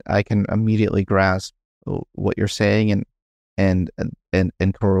 and I can immediately grasp what you're saying and can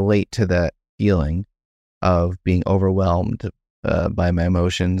relate to that feeling of being overwhelmed by my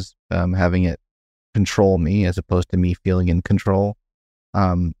emotions, having it control me as opposed to me feeling in control.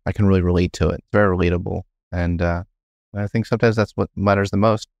 I can really relate to it. It's very relatable. And I think sometimes that's what matters the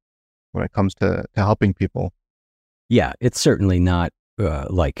most when it comes to helping people. Yeah, it's certainly not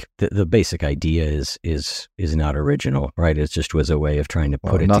like the basic idea is not original, right? It just was a way of trying to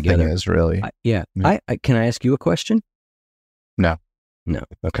put it together. Nothing is really. I can I ask you a question? No.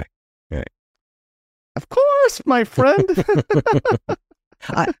 Okay. All right. Of course, my friend.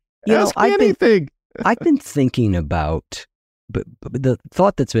 Ask me anything. I've been thinking about, but the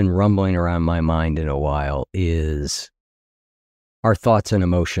thought that's been rumbling around my mind in a while is, are thoughts and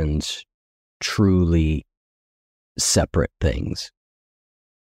emotions truly separate things?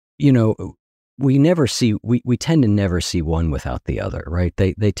 We tend to never see one without the other, right?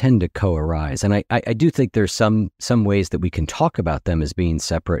 They tend to co-arise. And I do think there's some ways that we can talk about them as being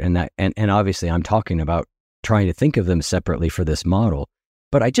separate, and obviously I'm talking about trying to think of them separately for this model.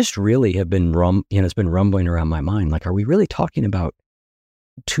 But I just really have been it's been rumbling around my mind. Like, are we really talking about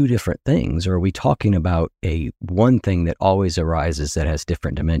two different things, or are we talking about one thing that always arises that has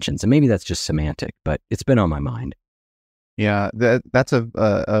different dimensions? And maybe that's just semantic, but it's been on my mind. Yeah, that's an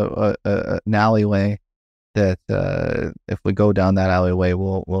alleyway that if we go down that alleyway,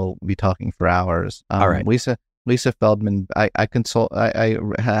 we'll be talking for hours. All right, Lisa Feldman. I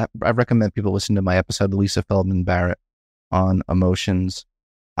recommend people listen to my episode with Lisa Feldman Barrett on emotions.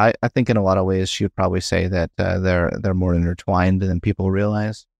 I think in a lot of ways she would probably say that they're more intertwined than people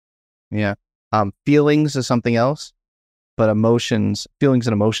realize. Yeah. Feelings is something else, but feelings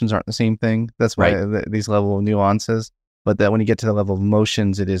and emotions aren't the same thing. That's why these level of nuances. But that when you get to the level of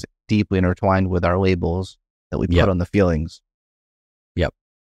emotions, it is deeply intertwined with our labels that we put on the feelings. Yep.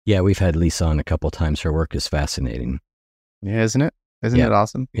 Yeah, we've had Lisa on a couple of times. Her work is fascinating. Yeah, isn't it? Isn't it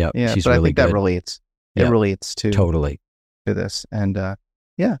awesome? Yep. Yeah, she's but really I think good. that relates. It relates to totally to this. And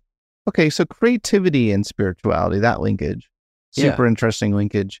yeah. Okay, so creativity and spirituality, that linkage. Super interesting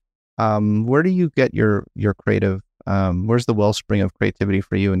linkage. Where do you get your creative, where's the wellspring of creativity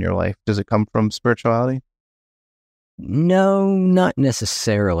for you in your life? Does it come from spirituality? No, not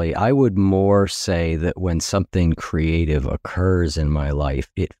necessarily. I would more say that when something creative occurs in my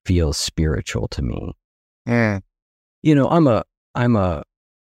life, it feels spiritual to me. Yeah.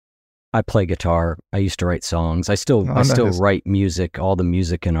 I play guitar. I used to write songs. I still write music. All the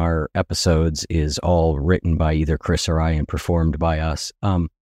music in our episodes is all written by either Chris or I and performed by us.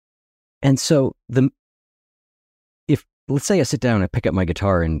 And so if let's say I sit down and pick up my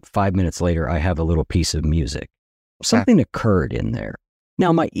guitar and 5 minutes later I have a little piece of music, something occurred in there.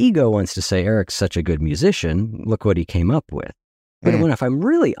 Now my ego wants to say, Eric's such a good musician. Look what he came up with. But if I'm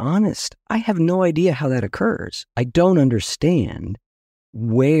really honest, I have no idea how that occurs. I don't understand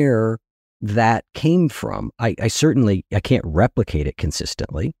where that came from. I can't replicate it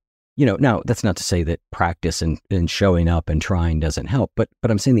consistently. Now that's not to say that practice and showing up and trying doesn't help, but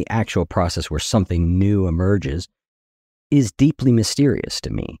I'm saying the actual process where something new emerges is deeply mysterious to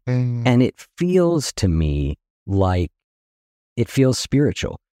me. And it feels to me like it feels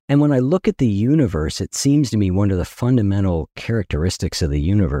spiritual. And when I look at the universe, it seems to me one of the fundamental characteristics of the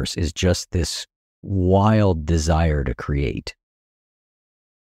universe is just this wild desire to create.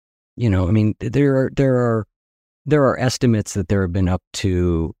 There are estimates that there have been up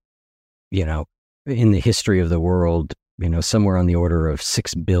to, in the history of the world, somewhere on the order of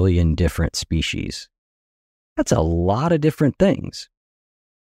 6 billion different species. That's a lot of different things.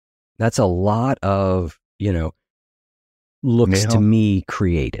 That's a lot of, looks to me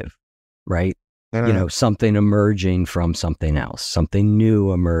creative, right? Something emerging from something else, something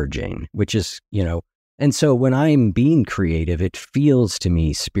new emerging, which is, and so when I'm being creative, it feels to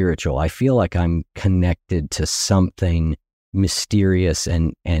me spiritual. I feel like I'm connected to something mysterious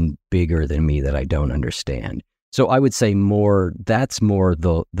and bigger than me that I don't understand. So I would say that's more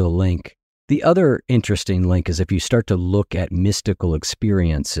the link. The other interesting link is if you start to look at mystical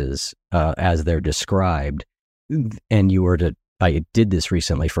experiences as they're described, and I did this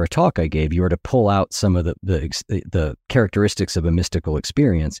recently for a talk I gave, you were to pull out some of the characteristics of a mystical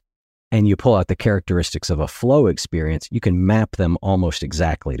experience, and you pull out the characteristics of a flow experience, you can map them almost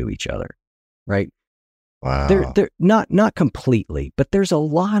exactly to each other, right? Wow. They're not completely, but there's a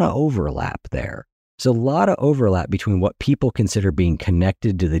lot of overlap there. There's a lot of overlap between what people consider being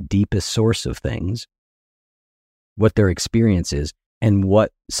connected to the deepest source of things, what their experience is, and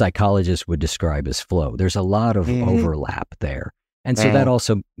what psychologists would describe as flow. There's a lot of overlap there. And so that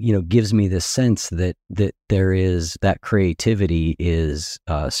also, gives me this sense that there is, that creativity is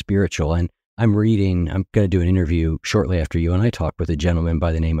spiritual. And I'm going to do an interview shortly after you and I talk with a gentleman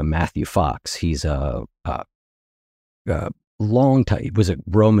by the name of Matthew Fox. He's a long time. He was a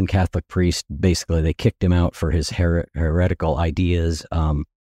Roman Catholic priest. Basically, they kicked him out for his heretical ideas.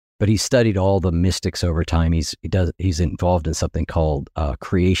 But he studied all the mystics over time. He's involved in something called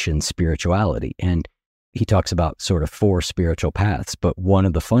creation spirituality, and he talks about sort of 4 spiritual paths. But one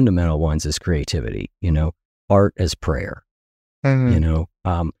of the fundamental ones is creativity. Art as prayer.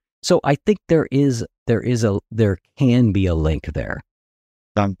 Mm-hmm. So I think there can be a link there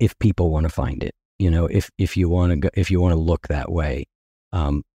if people want to find it. If you want to look that way.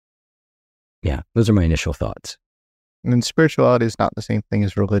 Yeah, those are my initial thoughts. And spirituality is not the same thing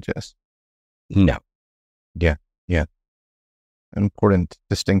as religious. No. Yeah. Important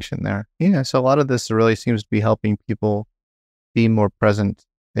distinction there. Yeah, so a lot of this really seems to be helping people be more present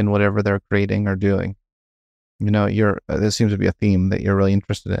in whatever they're creating or doing. This seems to be a theme that you're really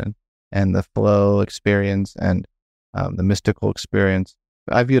interested in, and the flow experience and the mystical experience.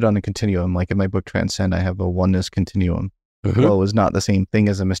 I view it on a continuum. Like in my book Transcend, I have a oneness continuum. Mm-hmm. Flow is not the same thing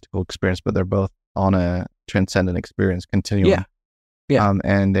as a mystical experience, but they're both on a transcendent experience continuum. Yeah.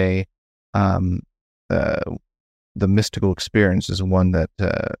 And the mystical experience is one that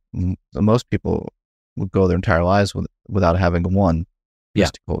most people would go their entire lives without having one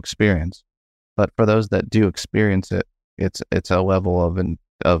mystical experience. But for those that do experience it, it's a level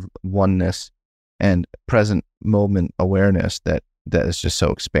of oneness and present moment awareness that is just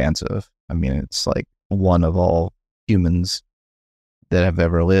so expansive. I mean, it's like one of all humans that have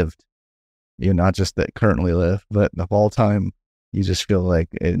ever lived. Not just that currently live, but of all time. You just feel like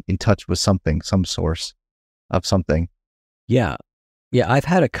in touch with something, some source of something. Yeah. I've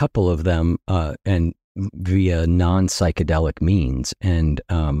had a couple of them, and via non-psychedelic means, and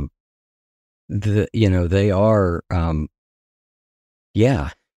they are,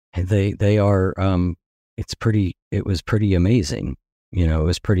 they are. It was pretty amazing. It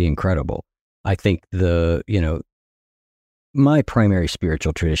was pretty incredible. I think my primary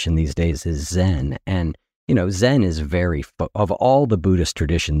spiritual tradition these days is Zen, and Zen is of all the Buddhist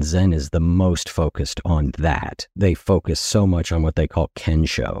traditions, Zen is the most focused on that. They focus so much on what they call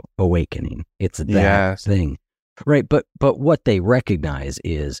Kensho, awakening. It's that thing, right? But what they recognize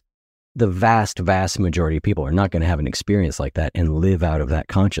is the vast majority of people are not going to have an experience like that and live out of that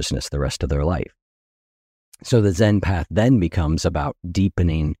consciousness the rest of their life. So the Zen path then becomes about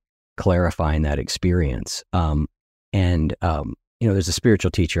deepening, clarifying that experience. There's a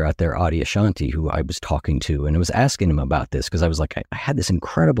spiritual teacher out there, Adi Ashanti, who I was talking to, and I was asking him about this because I was like, I had this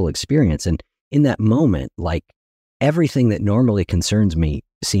incredible experience. And in that moment, like everything that normally concerns me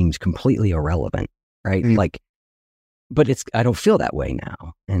seems completely irrelevant, right? Mm-hmm. But I don't feel that way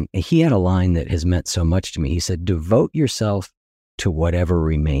now. And he had a line that has meant so much to me. He said, devote yourself to whatever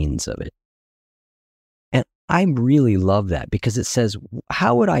remains of it. And I really love that because it says,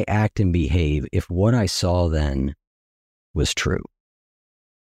 how would I act and behave if what I saw then was true?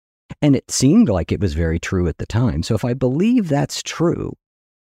 And it seemed like it was very true at the time. So if I believe that's true,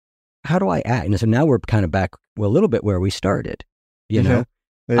 how do I act? And so now we're kind of back a little bit where we started, Yeah.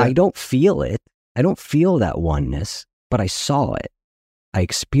 I don't feel it. I don't feel that oneness, but I saw it. I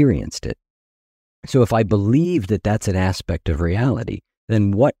experienced it. So if I believe that that's an aspect of reality,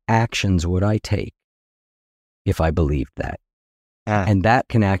 then what actions would I take if I believed that? And that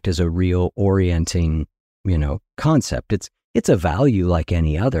can act as a real orienting, concept. It's a value like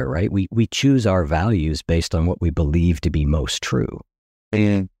any other, right? We choose our values based on what we believe to be most true.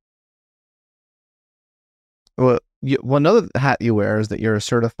 And well, one other hat you wear is that you're a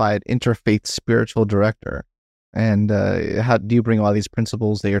certified interfaith spiritual director. And how do you bring all these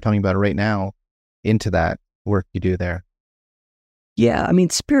principles that you're talking about right now into that work you do there? Yeah, I mean,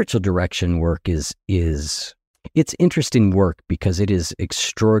 spiritual direction work is it's interesting work because it is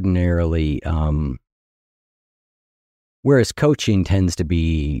extraordinarily. Whereas coaching tends to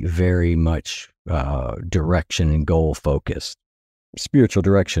be very much direction and goal focused, spiritual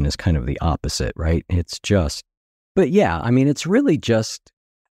direction is kind of the opposite, right? But yeah, I mean, it's really just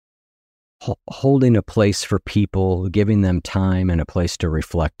holding a place for people, giving them time and a place to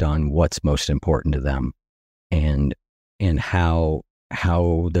reflect on what's most important to them, and how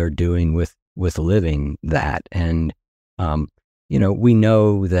they're doing with living that. And we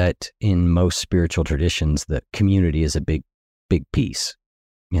know that in most spiritual traditions, that community is a big piece.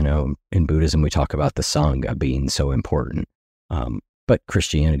 In Buddhism, we talk about the Sangha being so important. But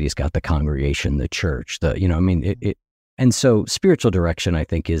Christianity's got the congregation, the church, and so spiritual direction, I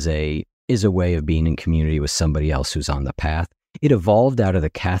think, is a way of being in community with somebody else who's on the path. It evolved out of the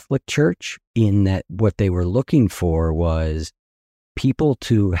Catholic Church in that what they were looking for was people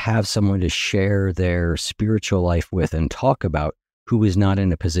to have someone to share their spiritual life with and talk about who is not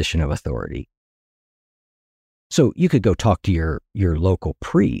in a position of authority. So you could go talk to your local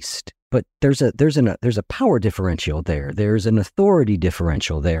priest, but there's a power differential there. There's an authority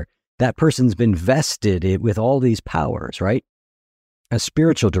differential there. That person's been vested with all these powers, right? A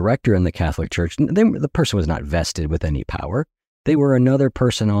spiritual director in the Catholic Church, the person was not vested with any power. They were another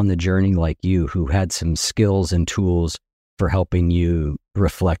person on the journey like you who had some skills and tools for helping you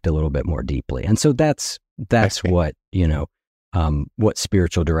reflect a little bit more deeply. And so that's what, what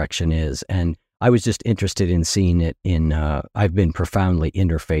spiritual direction is. And I was just interested in seeing it in, I've been profoundly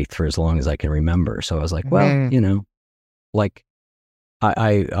interfaith for as long as I can remember. So I was like, well, like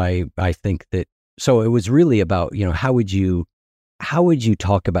I think that, so it was really about, how would you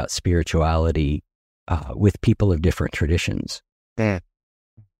talk about spirituality with people of different traditions? And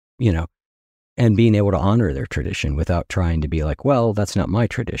being able to honor their tradition without trying to be like, well, that's not my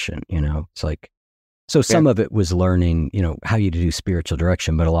tradition, It's like, so some of it was learning, how you do spiritual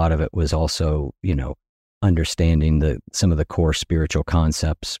direction, but a lot of it was also, understanding some of the core spiritual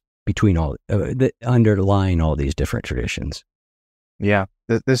concepts between all that underlying all these different traditions. Yeah,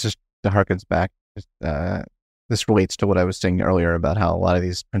 this just harkens back. This relates to what I was saying earlier about how a lot of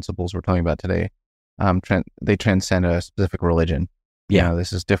these principles we're talking about today, they transcend a specific religion. Yeah,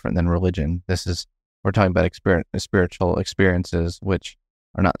 this is different than religion. We're talking about spiritual experiences, which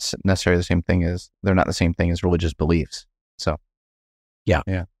are not necessarily the same thing they're not the same thing as religious beliefs. So, yeah.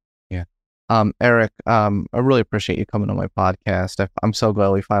 Eric, I really appreciate you coming on my podcast. I'm so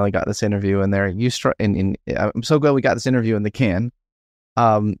glad we finally got this interview in there. I'm so glad we got this interview in the can.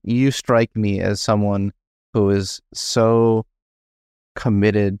 You strike me as someone who is so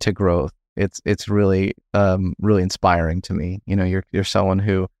committed to growth. It's really really inspiring to me. You're someone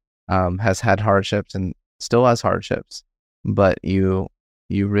who has had hardships and still has hardships, but you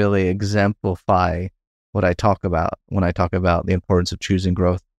really exemplify what I talk about when I talk about the importance of choosing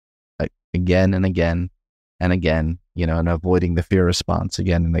growth again and again and again, and avoiding the fear response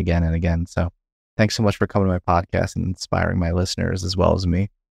again and again and again. So thanks so much for coming to my podcast and inspiring my listeners as well as me.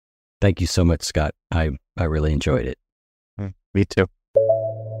 Thank you so much, Scott. I really enjoyed it. Me too.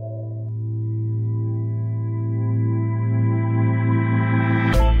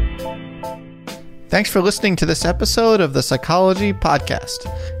 Thanks for listening to this episode of the Psychology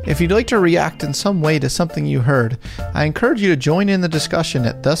Podcast. If you'd like to react in some way to something you heard, I encourage you to join in the discussion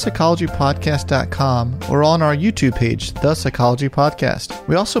at thepsychologypodcast.com or on our YouTube page, The Psychology Podcast.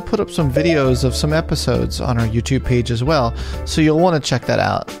 We also put up some videos of some episodes on our YouTube page as well, so you'll want to check that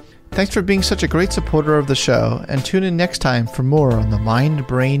out. Thanks for being such a great supporter of the show, and tune in next time for more on the mind,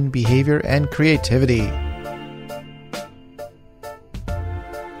 brain, behavior, and creativity.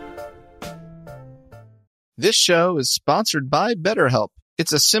 This show is sponsored by BetterHelp.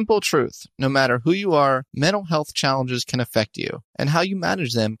 It's a simple truth. No matter who you are, mental health challenges can affect you, and how you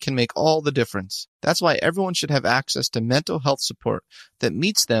manage them can make all the difference. That's why everyone should have access to mental health support that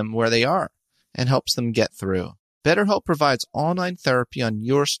meets them where they are and helps them get through. BetterHelp provides online therapy on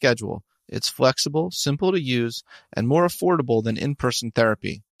your schedule. It's flexible, simple to use, and more affordable than in-person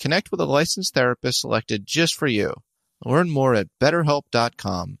therapy. Connect with a licensed therapist selected just for you. Learn more at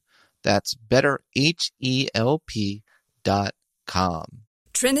BetterHelp.com. That's BetterHelp.com.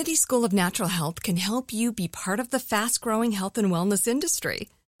 Trinity School of Natural Health can help you be part of the fast-growing health and wellness industry.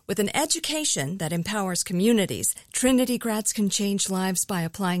 With an education that empowers communities, Trinity grads can change lives by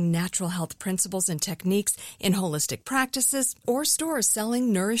applying natural health principles and techniques in holistic practices or stores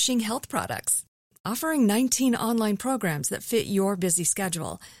selling nourishing health products. Offering 19 online programs that fit your busy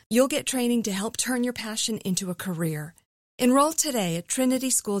schedule, you'll get training to help turn your passion into a career. Enroll today at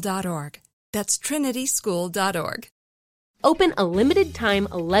trinityschool.org. That's trinityschool.org. Open a limited-time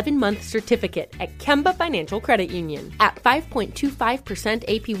 11-month certificate at Kemba Financial Credit Union. At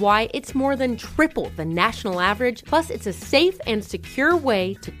 5.25% APY, it's more than triple the national average, plus it's a safe and secure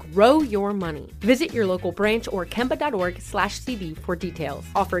way to grow your money. Visit your local branch or kemba.org/cb for details.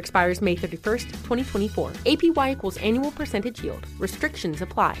 Offer expires May 31st, 2024. APY equals annual percentage yield. Restrictions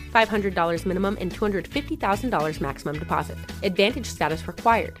apply. $500 minimum and $250,000 maximum deposit. Advantage status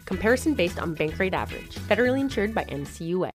required. Comparison based on bank rate average. Federally insured by NCUA.